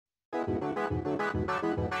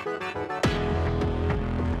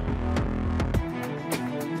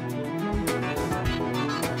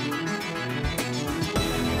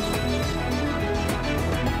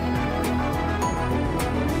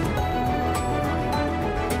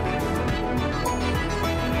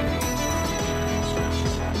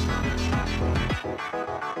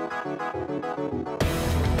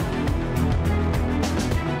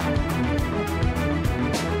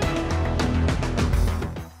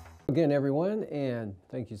Again, everyone, and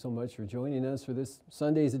thank you so much for joining us for this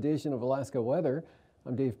Sunday's edition of Alaska Weather.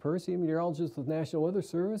 I'm Dave Percy, meteorologist with National Weather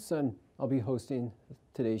Service, and I'll be hosting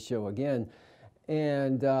today's show again.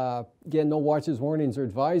 And again, no watches, warnings, or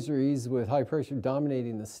advisories with high pressure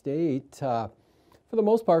dominating the state for the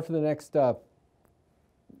most part for the next 1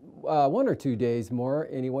 or 2 days more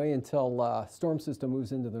anyway, until storm system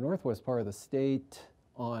moves into the northwest part of the state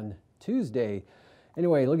on Tuesday.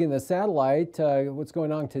 Anyway, looking at the satellite, what's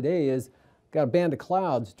going on today is got a band of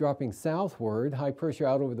clouds dropping southward, high pressure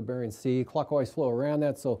out over the Bering Sea, clockwise flow around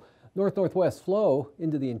that, so north-northwest flow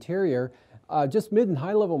into the interior. Just mid and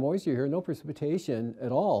high level moisture here, no precipitation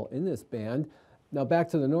at all in this band. Now back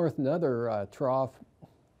to the north, another trough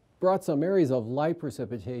brought some areas of light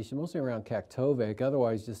precipitation, mostly around Kaktovik,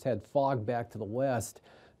 otherwise just had fog back to the west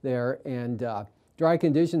there, and dry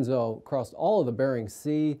conditions though across all of the Bering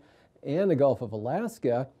Sea and the Gulf of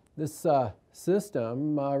Alaska. This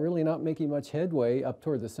system really not making much headway up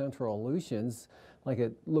toward the central Aleutians like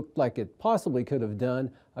it looked like it possibly could have done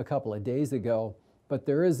a couple of days ago. But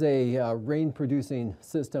there is a rain-producing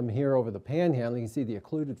system here over the Panhandle. You can see the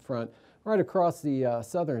occluded front right across the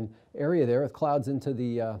southern area there with clouds into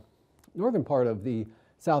the northern part of the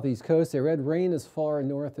southeast coast. They had rain as far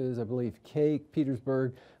north as, I believe, Cape,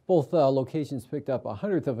 Petersburg. Both locations picked up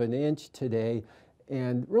 1/100 of an inch today.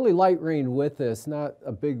 And really light rain with this, not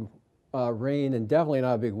a big rain and definitely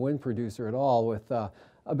not a big wind producer at all, with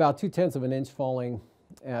about 2/10 of an inch falling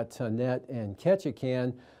at Net and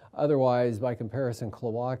Ketchikan. Otherwise, by comparison,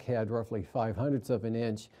 Klawock had roughly 5/100 of an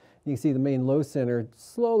inch. You can see the main low center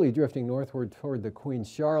slowly drifting northward toward the Queen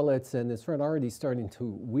Charlottes, and this front already starting to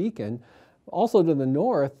weaken. Also to the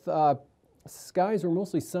north, skies were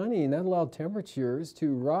mostly sunny, and that allowed temperatures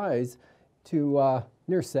to rise to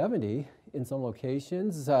near 70 in some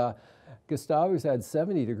locations. Gustavus had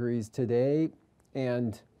 70 degrees today,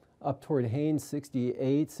 and up toward Haines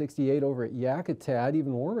 68 over at Yakutat.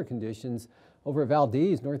 Even warmer conditions over at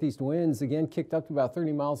Valdez. Northeast winds again kicked up to about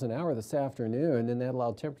 30 miles an hour this afternoon, and that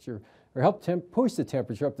allowed temperature, or helped push the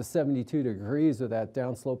temperature up to 72 degrees with that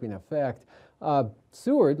downsloping effect.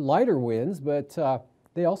 Seward, lighter winds, but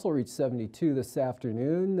they also reached 72 this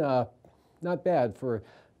afternoon. Not bad for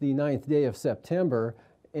the 9th day of September.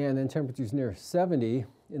 And then temperatures near 70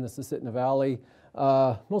 in the Susitna Valley,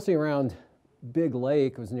 mostly around Big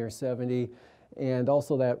Lake was near 70, and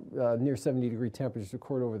also that near 70-degree temperatures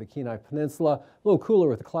recorded over the Kenai Peninsula. A little cooler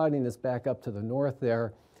with the cloudiness back up to the north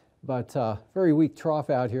there, but very weak trough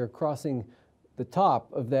out here crossing the top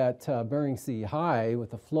of that Bering Sea high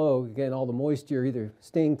with the flow. Again, all the moisture either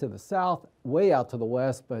staying to the south, way out to the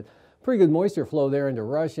west, but pretty good moisture flow there into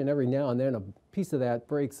Russia, and every now and then a piece of that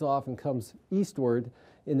breaks off and comes eastward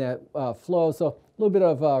in that flow. So a little bit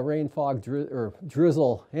of rain, fog,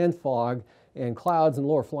 drizzle and fog and clouds and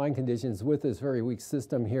lower flying conditions with this very weak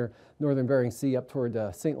system here, northern Bering Sea up toward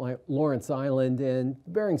St. Lawrence Island and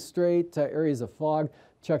Bering Strait, areas of fog,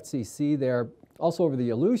 Chukchi Sea there. Also over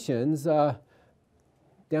the Aleutians, down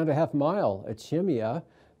to half mile at Shemya.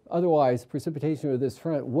 Otherwise, precipitation with this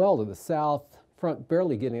front well to the south, front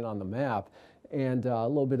barely getting on the map, and a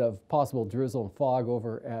little bit of possible drizzle and fog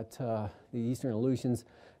over at the eastern Aleutians,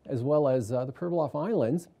 as well as the Pribilof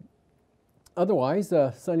Islands. Otherwise,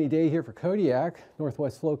 a sunny day here for Kodiak.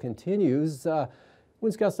 Northwest flow continues.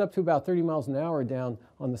 Winds gusts up to about 30 miles an hour down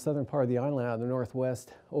on the southern part of the island out of the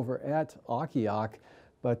northwest over at AKwx,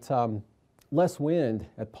 but less wind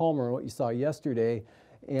at Palmer than what you saw yesterday.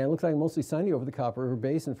 And it looks like mostly sunny over the Copper River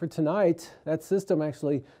Basin. For tonight, that system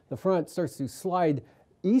actually, the front starts to slide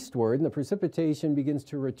eastward, and the precipitation begins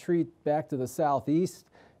to retreat back to the southeast,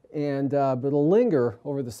 and but it'll linger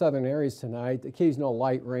over the southern areas tonight. Occasional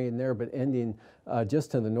light rain there, but ending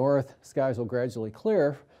just to the north. Skies will gradually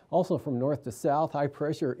clear. Also from north to south, high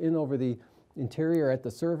pressure in over the interior at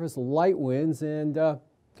the surface, light winds and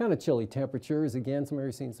kind of chilly temperatures. Again, some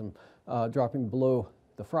areas seeing some dropping below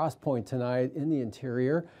the frost point tonight in the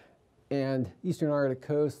interior. And eastern Arctic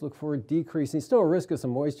coast, look for decreasing. Still a risk of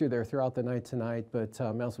some moisture there throughout the night tonight, but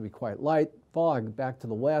amounts will be quite light. Fog back to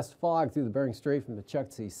the west, fog through the Bering Strait from the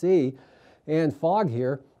Chukchi Sea, and fog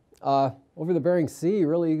here over the Bering Sea.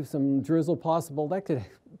 Really some drizzle possible. That could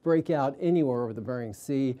break out anywhere over the Bering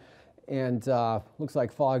Sea, and looks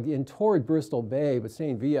like fog in toward Bristol Bay, but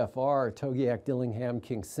staying VFR, Togiak, Dillingham,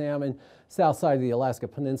 King Salmon, south side of the Alaska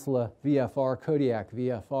Peninsula, VFR, Kodiak,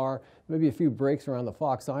 VFR, maybe a few breaks around the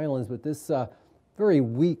Fox Islands, but this very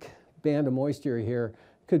weak band of moisture here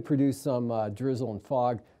could produce some drizzle and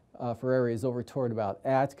fog for areas over toward about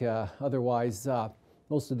Atka. Otherwise,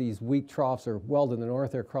 most of these weak troughs are well to the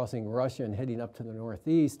north. They're crossing Russia and heading up to the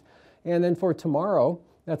northeast. And then for tomorrow,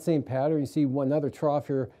 that same pattern, you see another trough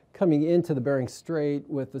here coming into the Bering Strait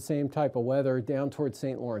with the same type of weather down towards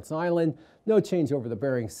St. Lawrence Island. No change over the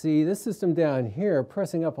Bering Sea. This system down here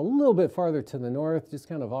pressing up a little bit farther to the north, just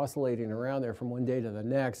kind of oscillating around there from one day to the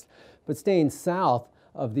next, but staying south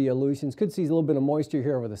of the Aleutians. Could see a little bit of moisture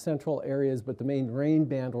here over the central areas, but the main rain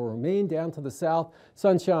band will remain down to the south.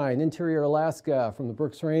 Sunshine, interior Alaska from the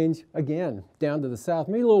Brooks Range, again, down to the south.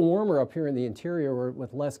 Maybe a little warmer up here in the interior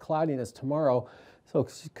with less cloudiness tomorrow. So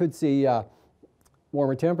could see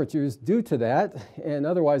warmer temperatures due to that, and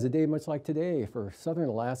otherwise a day much like today for southern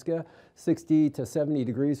Alaska, 60 to 70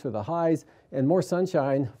 degrees for the highs, and more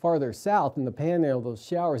sunshine farther south in the Panhandle. Those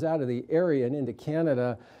showers out of the area and into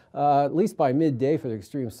Canada, at least by midday for the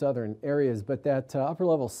extreme southern areas, but that upper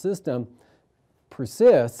level system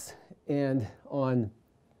persists, and on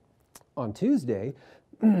Tuesday,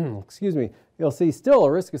 excuse me, you'll see still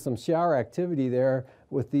a risk of some shower activity there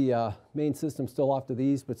with the main system still off to the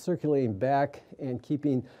east, but circulating back and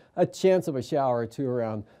keeping a chance of a shower or two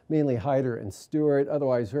around mainly Hyder and Stewart.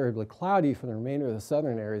 Otherwise variably cloudy for the remainder of the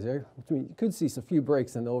southern areas there. You could see a few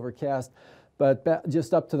breaks in the overcast, but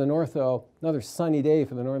just up to the north though, another sunny day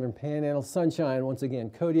for the northern Panhandle. Sunshine once again,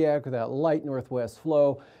 Kodiak with that light northwest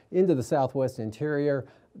flow into the southwest interior.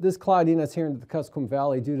 This cloudiness here into the Kuskokwim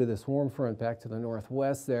Valley due to this warm front back to the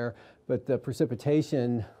northwest there, but the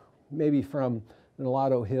precipitation maybe from the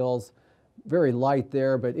Nulato Hills, very light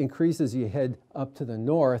there, but increases as you head up to the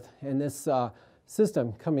north. And this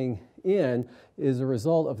system coming in is a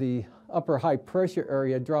result of the upper high pressure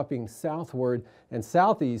area dropping southward and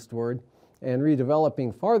southeastward and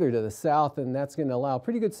redeveloping farther to the south, and that's going to allow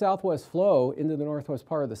pretty good southwest flow into the northwest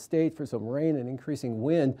part of the state for some rain and increasing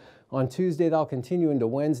wind. On Tuesday, that'll continue into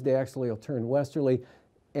Wednesday. Actually, it'll turn westerly,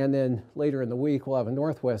 and then later in the week, we'll have a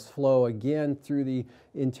northwest flow again through the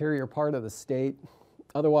interior part of the state.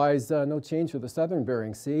 Otherwise, no change for the southern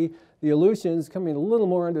Bering Sea. The Aleutians coming a little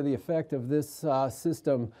more under the effect of this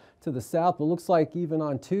system to the south, but looks like even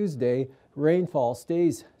on Tuesday, rainfall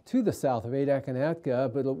stays to the south of Adak and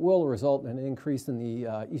Atka, but it will result in an increase in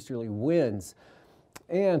the easterly winds.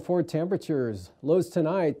 And for temperatures, lows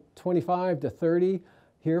tonight, 25 to 30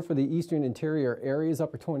 here for the eastern interior areas,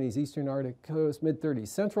 upper 20s eastern Arctic coast, mid-30s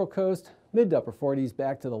central coast, mid to upper 40s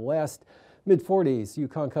back to the west, mid-40s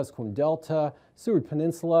Yukon-Kuskokwim Delta, Seward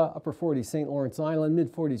Peninsula, upper 40s St. Lawrence Island,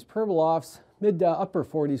 mid-40s Pribilofs, mid to upper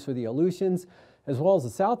 40s for the Aleutians, as well as the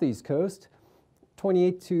southeast coast.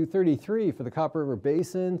 28 to 33 for the Copper River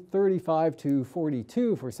Basin, 35 to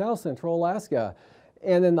 42 for south central Alaska.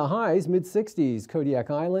 And then the highs, mid-60s,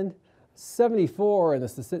 Kodiak Island, 74 in the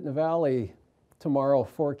Susitna Valley. Tomorrow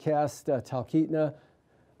forecast Talkeetna,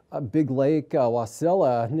 Big Lake,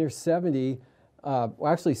 Wasilla, near 70. Well,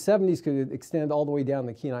 actually 70s could extend all the way down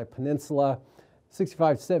the Kenai Peninsula.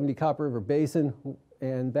 65 to 70 Copper River Basin,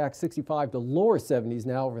 and back 65 to lower 70s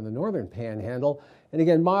now over in the northern Panhandle. And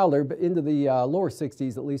again, milder, but into the lower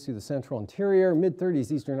 60s, at least through the central interior,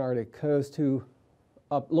 mid-30s eastern Arctic coast to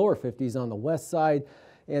up lower 50s on the west side,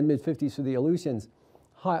 and mid-50s for the Aleutians.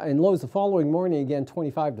 High and lows the following morning, again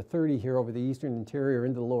 25 to 30 here over the eastern interior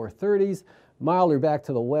into the lower 30s. Milder back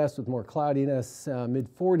to the west with more cloudiness,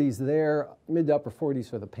 mid-40s there, mid to upper 40s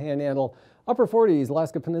for the Panhandle. Upper 40s,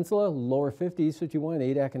 Alaska Peninsula, lower 50s, 51,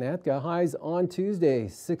 Adak and Atka. Highs on Tuesday,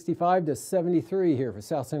 65 to 73 here for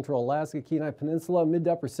south central Alaska, Kenai Peninsula, mid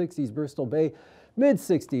to upper 60s, Bristol Bay,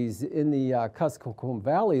 mid-60s in the Kuskokwim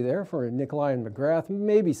Valley there for Nikolai and McGrath.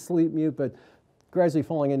 Maybe sleep mute, but gradually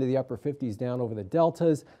falling into the upper 50s down over the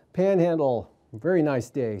deltas. Panhandle, very nice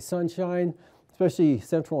day. Sunshine, especially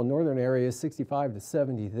central and northern areas, 65 to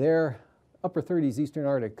 70 there. Upper 30s eastern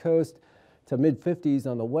Arctic coast to mid-50s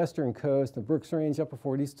on the western coast. The Brooks Range, upper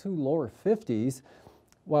 40s to lower 50s,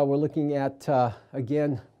 while we're looking at,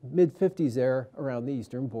 again, mid-50s there around the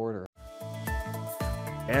eastern border.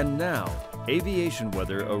 And now, aviation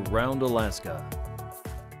weather around Alaska.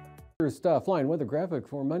 First flying weather graphic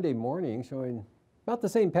for Monday morning showing about the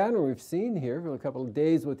same pattern we've seen here for a couple of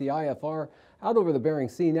days with the IFR out over the Bering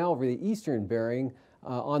Sea, now over the eastern Bering,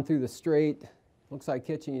 on through the Strait. Looks like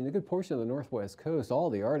catching a good portion of the northwest coast, all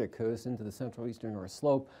the Arctic coast into the central eastern North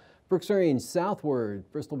Slope. Brooks Range southward,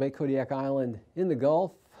 Bristol Bay, Kodiak Island in the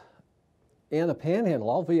Gulf, and the Panhandle,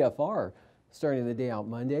 all VFR. starting the day out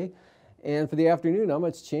Monday. And for the afternoon, not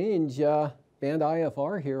much change. Band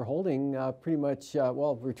IFR here holding pretty much,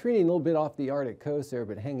 well, retreating a little bit off the Arctic coast there,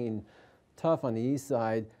 but hanging tough on the east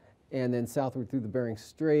side, and then southward through the Bering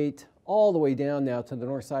Strait, all the way down now to the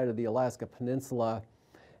north side of the Alaska Peninsula,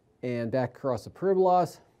 and back across the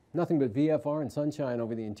Pribilos. Nothing but VFR and sunshine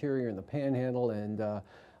over the interior and the Panhandle, and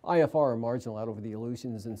IFR marginal out over the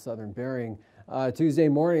Aleutians and southern Bering. Tuesday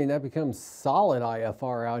morning, that becomes solid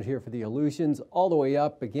IFR out here for the Aleutians, all the way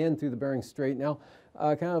up again through the Bering Strait now,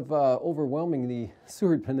 kind of overwhelming the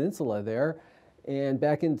Seward Peninsula there, and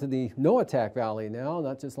back into the Noatak Valley now,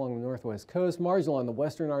 not just along the northwest coast, marginal on the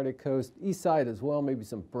western Arctic coast, east side as well, maybe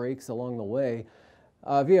some breaks along the way.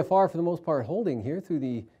 VFR for the most part holding here through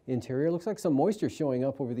the interior. Looks like some moisture showing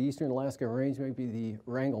up over the eastern Alaska range, maybe the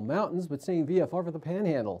Wrangell Mountains, but seeing VFR for the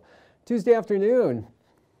Panhandle. Tuesday afternoon,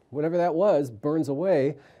 whatever that was, burns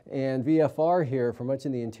away, and VFR here for much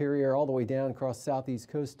in the interior all the way down across southeast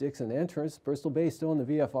coast, Dixon entrance. Bristol Bay still in the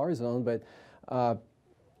VFR zone, but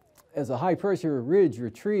as a high pressure ridge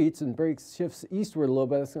retreats and shifts eastward a little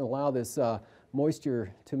bit, that's going to allow this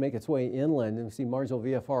moisture to make its way inland, and we see marginal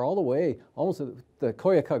VFR all the way almost to the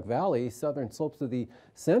Koyukuk Valley, southern slopes of the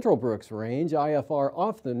Central Brooks Range, IFR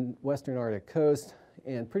off the western Arctic coast,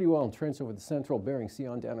 and pretty well entrenched over the central Bering Sea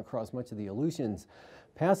on down across much of the Aleutians.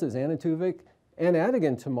 Passes Anatuvik and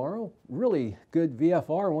Adigan tomorrow, really good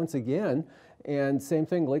VFR once again, and same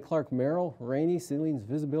thing, Lake Clark Merrill, rainy, Celine's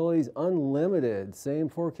visibility is unlimited. Same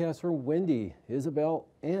forecast for Windy, Isabel,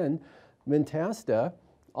 and Mentasta.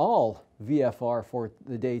 All VFR for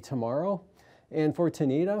the day tomorrow. And for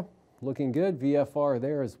Tanita, looking good, VFR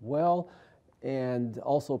there as well. And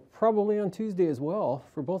also probably on Tuesday as well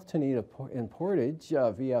for both Tanita and Portage,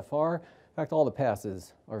 VFR. In fact, all the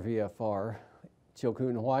passes are VFR.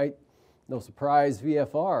 Chilkoot and White, no surprise,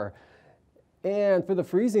 VFR. And for the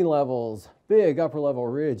freezing levels, big upper level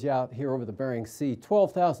ridge out here over the Bering Sea,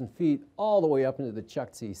 12,000 feet all the way up into the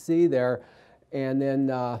Chukchi Sea there. And then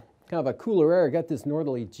kind of a cooler air, got this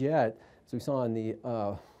northerly jet, as we saw in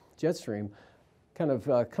the jet stream, kind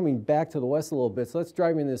of coming back to the west a little bit. So that's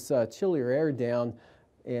driving this chillier air down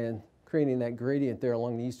and creating that gradient there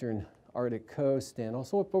along the eastern Arctic coast and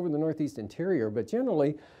also up over the northeast interior. But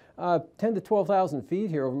generally, 10 to 12,000 feet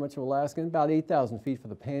here over much of Alaska, and about 8,000 feet for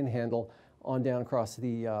the Panhandle on down across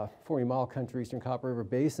the 40-mile country, eastern Copper River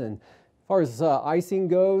Basin. As far as icing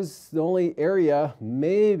goes, the only area,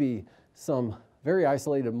 maybe some very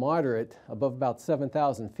isolated moderate above about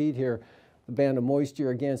 7,000 feet here. The band of moisture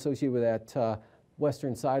again associated with that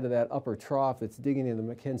western side of that upper trough that's digging into the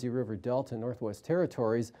Mackenzie River Delta, Northwest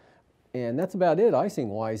Territories. And that's about it icing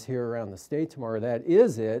wise here around the state tomorrow. That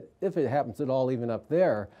is it, if it happens at all even up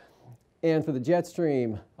there. And for the jet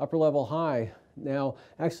stream, upper level high now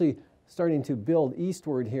actually starting to build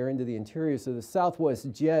eastward here into the interior. So the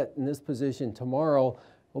southwest jet in this position tomorrow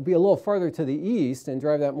will be a little farther to the east and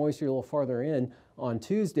drive that moisture a little farther in on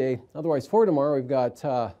Tuesday. Otherwise, for tomorrow, we've got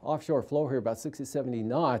offshore flow here about 60 to 70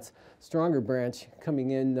 knots. Stronger branch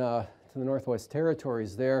coming in to the Northwest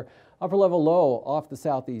Territories there. Upper level low off the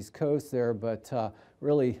southeast coast there, but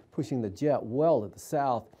really pushing the jet well to the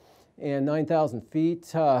south. And 9,000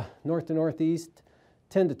 feet north to northeast,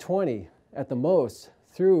 10 to 20 at the most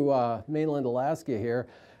through mainland Alaska here.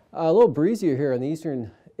 A little breezier here in the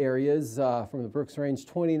eastern areas from the Brooks Range,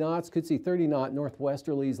 20 knots. Could see 30 knot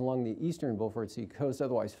northwesterlies along the eastern Beaufort Sea coast,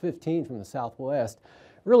 otherwise 15 from the southwest.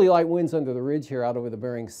 Really light winds under the ridge here out over the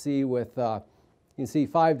Bering Sea with, you can see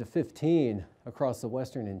 5 to 15 across the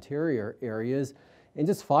western interior areas, and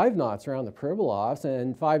just 5 knots around the Pribilofs,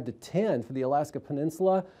 and 5 to 10 for the Alaska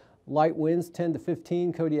Peninsula. Light winds 10 to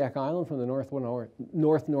 15 Kodiak Island from the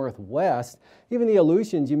north-northwest. Even the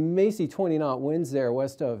Aleutians, you may see 20 knot winds there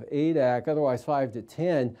west of Adak, otherwise 5 to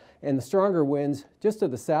 10. And the stronger winds just to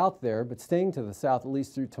the south there, but staying to the south at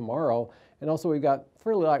least through tomorrow. And also we've got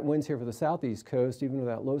fairly light winds here for the southeast coast, even with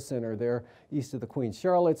that low center there east of the Queen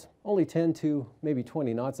Charlottes. Only 10 to maybe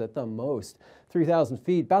 20 knots at the most. 3,000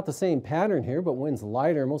 feet, about the same pattern here, but winds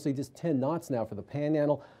lighter, mostly just 10 knots now for the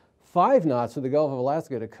Panhandle. 5 knots for the Gulf of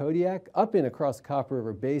Alaska to Kodiak, up in across the Copper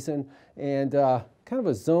River Basin, and kind of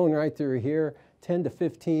a zone right through here, 10 to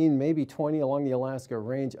 15, maybe 20 along the Alaska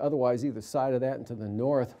Range. Otherwise, either side of that and to the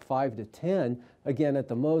north, 5 to 10. Again, at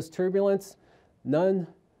the most, turbulence, none,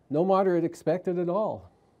 no moderate expected at all.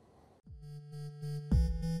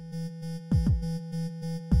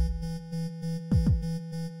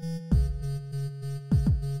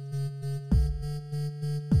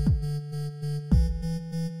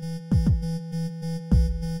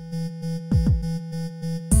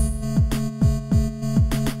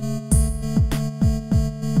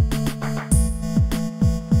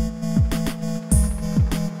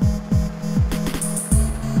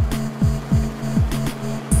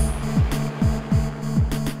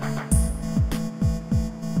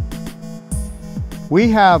 We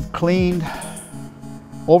have cleaned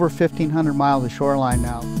over 1,500 miles of shoreline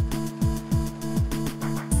now.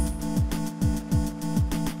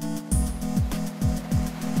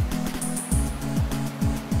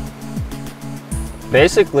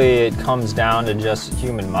 Basically, it comes down to just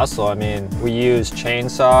human muscle. I mean, we use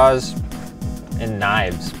chainsaws and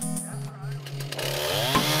knives.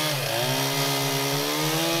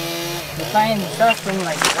 We find stuff from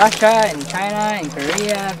like Russia and China and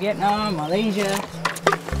Korea, Vietnam, Malaysia.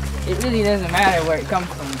 It really doesn't matter where it comes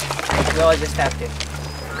from. We all just have to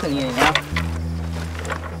clean it out.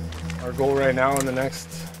 Our goal right now in the next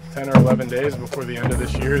 10 or 11 days before the end of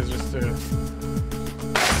this year is just to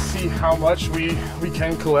see how much we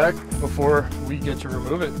can collect before we get to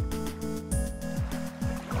remove it.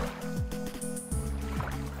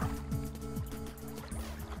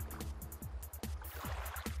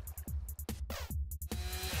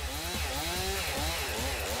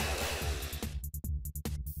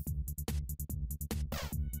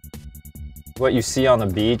 What you see on the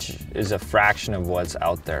beach is a fraction of what's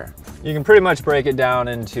out there. You can pretty much break it down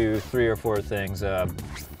into 3 or 4 things.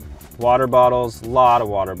 Water bottles, a lot of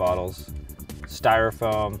water bottles,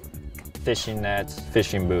 styrofoam, fishing nets,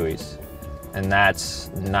 fishing buoys. And that's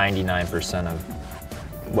 99% of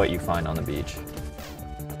what you find on the beach.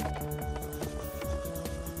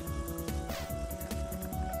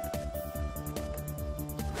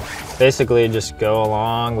 Basically just go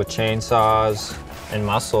along with chainsaws and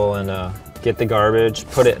muscle and get the garbage,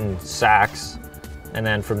 put it in sacks, and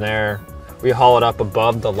then from there we haul it up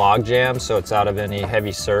above the log jam so it's out of any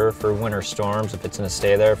heavy surf or winter storms if it's going to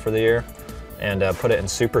stay there for the year, and put it in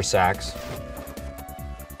super sacks.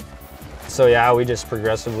 So yeah, we just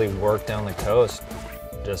progressively work down the coast,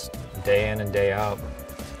 just day in and day out.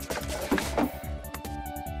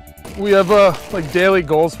 We have like daily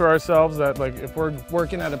goals for ourselves that, like, if we're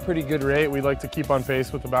working at a pretty good rate, we like to keep on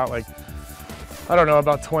pace with about, like, I don't know,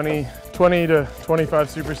 about 20 to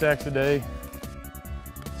 25 super sacks a day.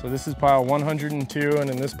 So this is pile 102,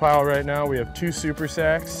 and in this pile right now we have 2 super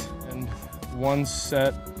sacks and 1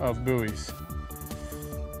 set of buoys.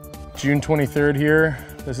 June 23rd here,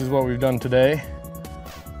 this is what we've done today.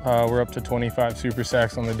 We're up to 25 super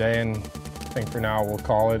sacks on the day, and I think for now we'll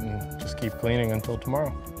call it and just keep cleaning until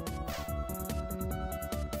tomorrow.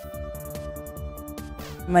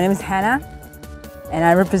 My name is Hannah, and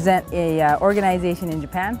I represent a organization in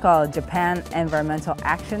Japan called Japan Environmental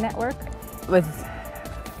Action Network. With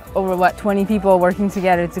over 20 people working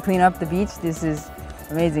together to clean up the beach, this is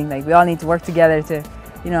amazing. Like, we all need to work together to,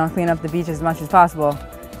 clean up the beach as much as possible.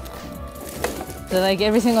 So like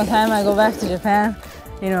every single time I go back to Japan,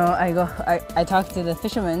 I talk to the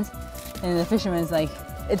fishermen, and the fishermen's like,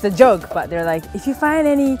 it's a joke, but they're like, if you find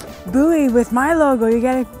any buoy with my logo, you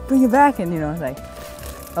gotta bring it back, and it's like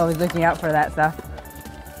always looking out for that stuff.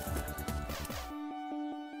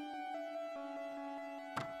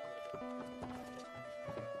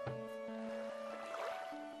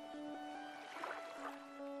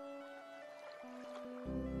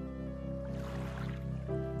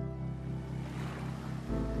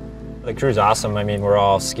 The crew's awesome. I mean, we're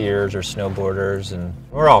all skiers or snowboarders, and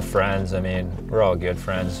we're all friends. I mean, we're all good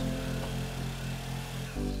friends.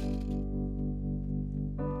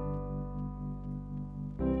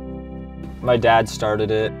 My dad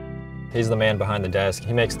started it. He's the man behind the desk.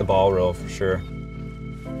 He makes the ball roll for sure.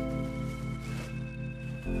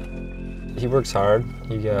 He works hard.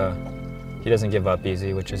 He doesn't give up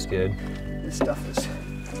easy, which is good. This stuff is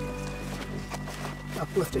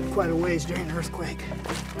uplifted quite a ways during the earthquake.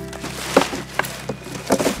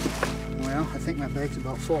 Well, I think my bag's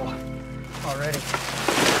about full already.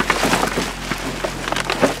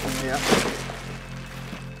 Yeah.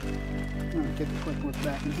 I'm gonna take a quick look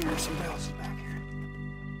back in here, see what else is back here.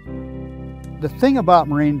 The thing about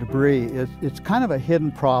marine debris is it's kind of a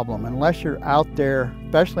hidden problem. Unless you're out there,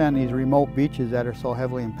 especially on these remote beaches that are so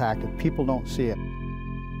heavily impacted, people don't see it.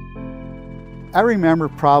 I remember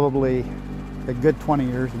probably a good 20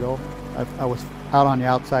 years ago, I was out on the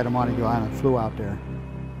outside of Montague Island, flew out there,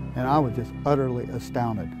 and I was just utterly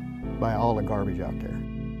astounded by all the garbage out there.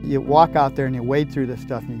 You walk out there and you wade through this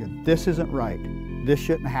stuff and you go, this isn't right, this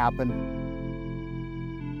shouldn't happen.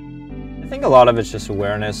 I think a lot of it's just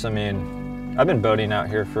awareness. I mean, I've been boating out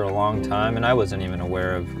here for a long time, and I wasn't even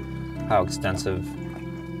aware of how extensive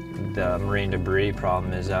the marine debris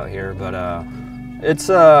problem is out here, but it's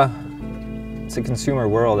a consumer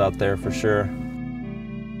world out there for sure. I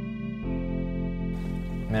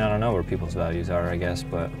mean, I don't know where people's values are, I guess,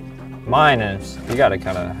 but mine is you got to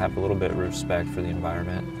kind of have a little bit of respect for the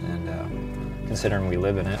environment, and considering we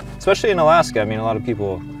live in it, especially in Alaska. I mean, a lot of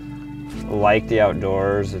people like the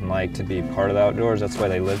outdoors and like to be part of the outdoors. That's why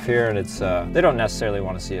they live here, and it's they don't necessarily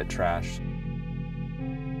want to see it trashed.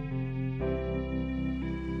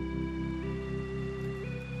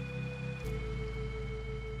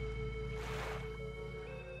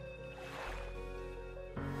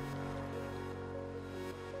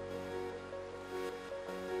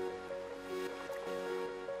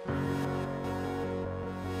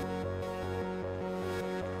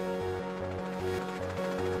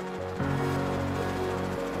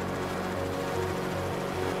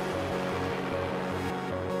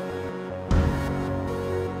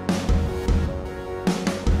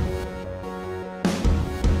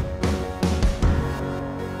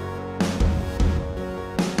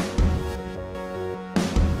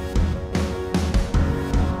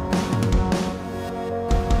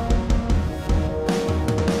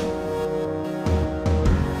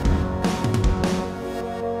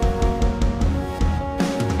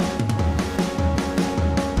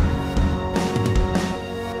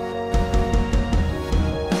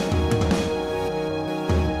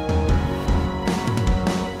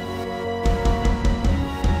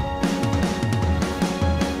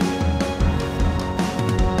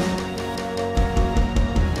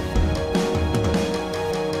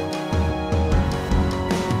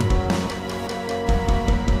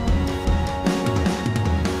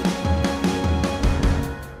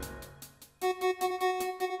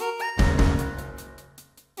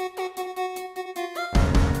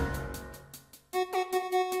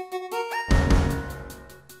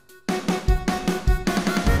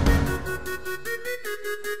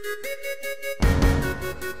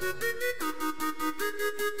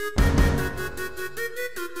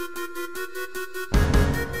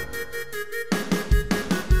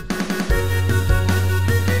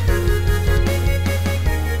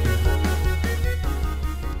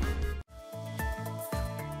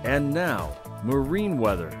 And now, marine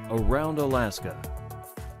weather around Alaska.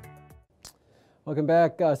 Welcome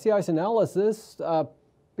back. Sea ice analysis.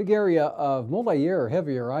 Big area of multi-year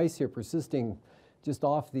heavier ice here persisting just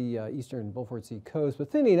off the eastern Beaufort Sea coast,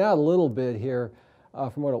 but thinning out a little bit here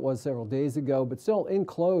from what it was several days ago, but still in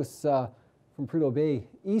close from Prudhoe Bay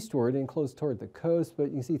eastward, in close toward the coast. But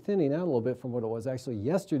you can see thinning out a little bit from what it was actually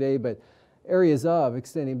yesterday, but areas of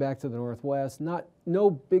extending back to the northwest. No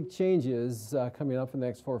big changes coming up in the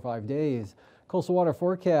next 4 or 5 days. Coastal water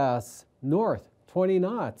forecasts north 20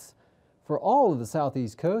 knots for all of the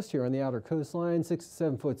southeast coast here on the outer coastline. 6 to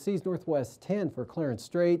 7 foot seas, northwest 10 for Clarence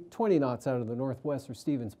Strait, 20 knots out of the northwest for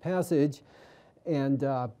Stevens Passage, and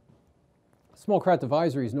small craft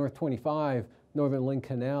advisories north 25, northern Lynn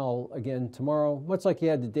Canal again tomorrow, much like you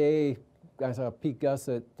had today. Guys saw peak gusts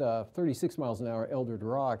at 36 miles an hour Eldred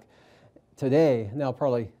Rock today, and that'll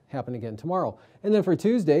probably happen again tomorrow. And then for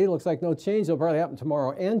Tuesday, it looks like no change. It'll probably happen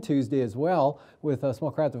tomorrow and Tuesday as well, with small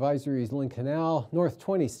craft advisories Lynn Canal, north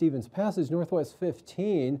 20 Stevens Passage, northwest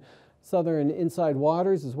 15 southern inside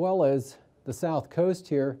waters, as well as the south coast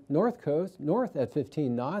here, north coast, north at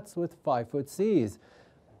 15 knots with 5 foot seas.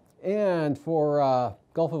 And for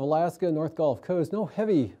Gulf of Alaska, North Gulf Coast, no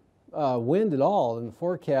heavy wind at all in the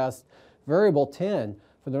forecast, variable 10.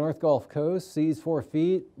 For the North Gulf Coast, seas 4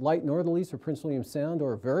 feet, light northerlies for Prince William Sound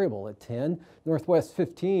or variable at 10. Northwest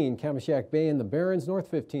 15, Kamishak Bay and the Barrens.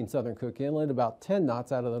 North 15, Southern Cook Inlet, about 10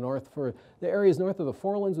 knots out of the north for the areas north of the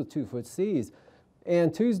Forelands with 2 foot seas.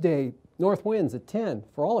 And Tuesday, north winds at 10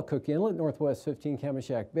 for all of Cook Inlet. Northwest 15,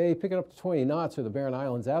 Kamishak Bay, picking up to 20 knots for the Barren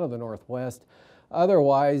Islands out of the northwest.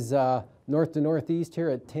 Otherwise, north to northeast here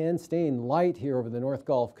at 10, staying light here over the North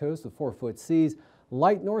Gulf Coast with 4 foot seas.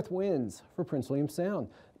 Light north winds for Prince William Sound.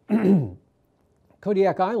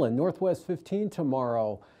 Kodiak Island, northwest 15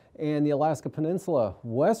 tomorrow. And the Alaska Peninsula,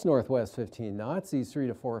 west-northwest 15 knots, seas 3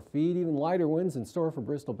 to 4 feet. Even lighter winds in store for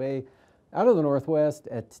Bristol Bay out of the northwest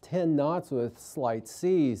at 10 knots with slight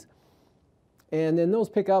seas. And then those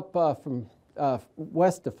pick up from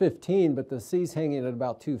west to 15, but the seas hanging at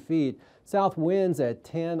about 2 feet. South winds at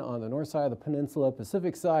 10 on the north side of the peninsula.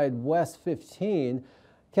 Pacific side, west 15.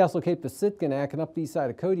 Castle Cape to Sitkinak and up the east side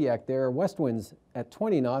of Kodiak there. West winds at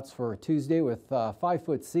 20 knots for Tuesday with 5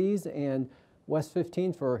 foot seas, and west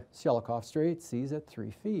 15 for Shelikof Strait, seas at 3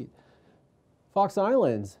 feet. Fox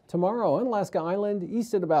Islands tomorrow, Unalaska Island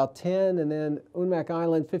east at about 10, and then Unmak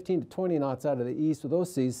Island 15 to 20 knots out of the east with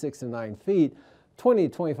those seas 6 to 9 feet. 20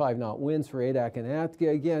 to 25 knot winds for Adak and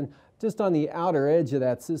Atka. Again, just on the outer edge of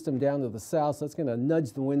that system down to the south, so that's going to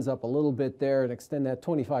nudge the winds up a little bit there and extend that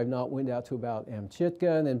 25 knot wind out to about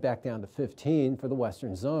Amchitka and then back down to 15 for the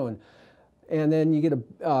western zone. And then you get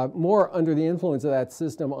more under the influence of that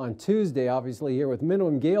system on Tuesday, obviously here with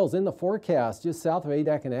minimum gales in the forecast just south of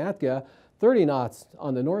Adak and Atka, 30 knots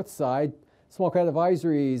on the north side. Small craft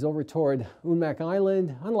advisories over toward Unmac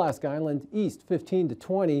Island, Unalaska Island, east 15 to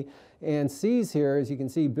 20. And seas here, as you can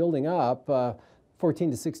see, building up 14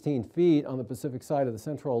 to 16 feet on the Pacific side of the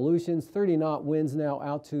central Aleutians. 30 knot winds now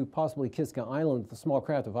out to possibly Kiska Island with the small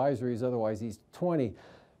craft advisories, otherwise east 20.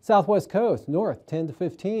 Southwest coast, north 10 to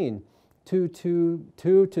 15. 2 to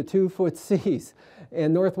 2 foot seas,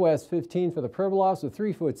 and northwest 15 for the Pribilofs with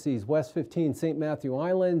 3 foot seas. West 15 St. Matthew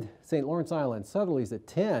Island, St. Lawrence Island, southerlies at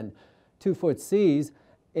 10, 2 foot seas,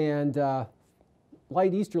 and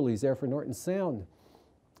light easterlies there for Norton Sound.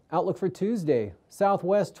 Outlook for Tuesday,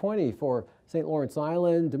 southwest 20 for St. Lawrence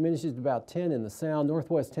Island, diminishes to about 10 in the Sound.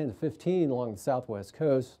 Northwest 10 to 15 along the southwest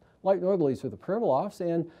coast. Light northerlies for the Pribilofs,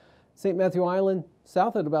 and St. Matthew Island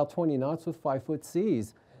south at about 20 knots with 5 foot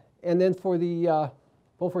seas. And then for the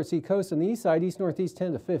Beaufort Sea coast on the east side, east-northeast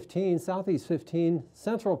 10 to 15, southeast 15,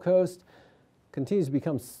 central coast continues to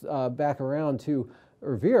become back around to,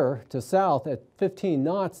 or veer to south at 15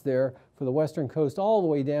 knots there for the western coast all the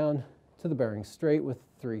way down to the Bering Strait with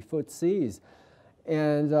 3 foot seas.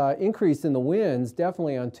 And increase in the winds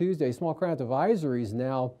definitely on Tuesday. Small craft advisories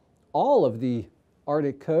now, all of the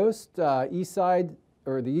Arctic coast, east side,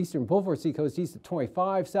 or the eastern Beaufort Sea coast east at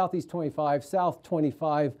 25, southeast 25, south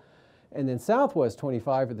 25, and then southwest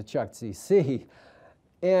 25 for the Chukchi Sea.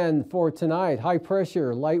 And for tonight, high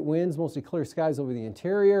pressure, light winds, mostly clear skies over the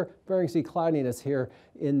interior. Bering Sea cloudiness here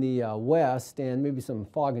in the west, and maybe some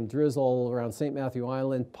fog and drizzle around St. Matthew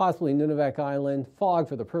Island, possibly Nunivak Island. Fog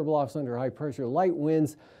for the Pribilofs under high pressure, light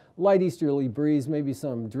winds, light easterly breeze, maybe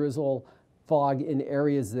some drizzle, fog in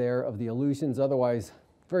areas there of the Aleutians. Otherwise,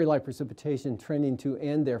 very light precipitation trending to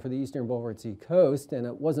end there for the eastern Beaufort Sea coast, and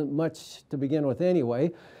it wasn't much to begin with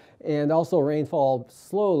anyway. And also rainfall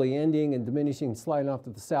slowly ending and diminishing, sliding off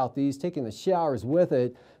to the southeast, taking the showers with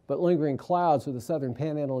it, but lingering clouds for the southern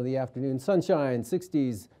panhandle in the afternoon. Sunshine,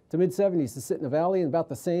 60s to mid-70s to sit in the valley, and about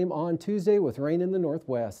the same on Tuesday with rain in the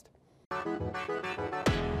northwest.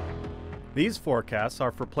 These forecasts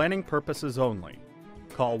are for planning purposes only.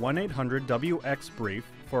 Call 1-800-WX-BRIEF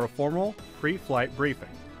for a formal pre-flight briefing.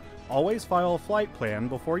 Always file a flight plan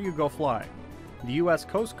before you go flying. The U.S.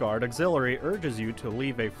 Coast Guard Auxiliary urges you to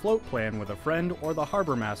leave a float plan with a friend or the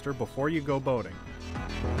harbor master before you go boating.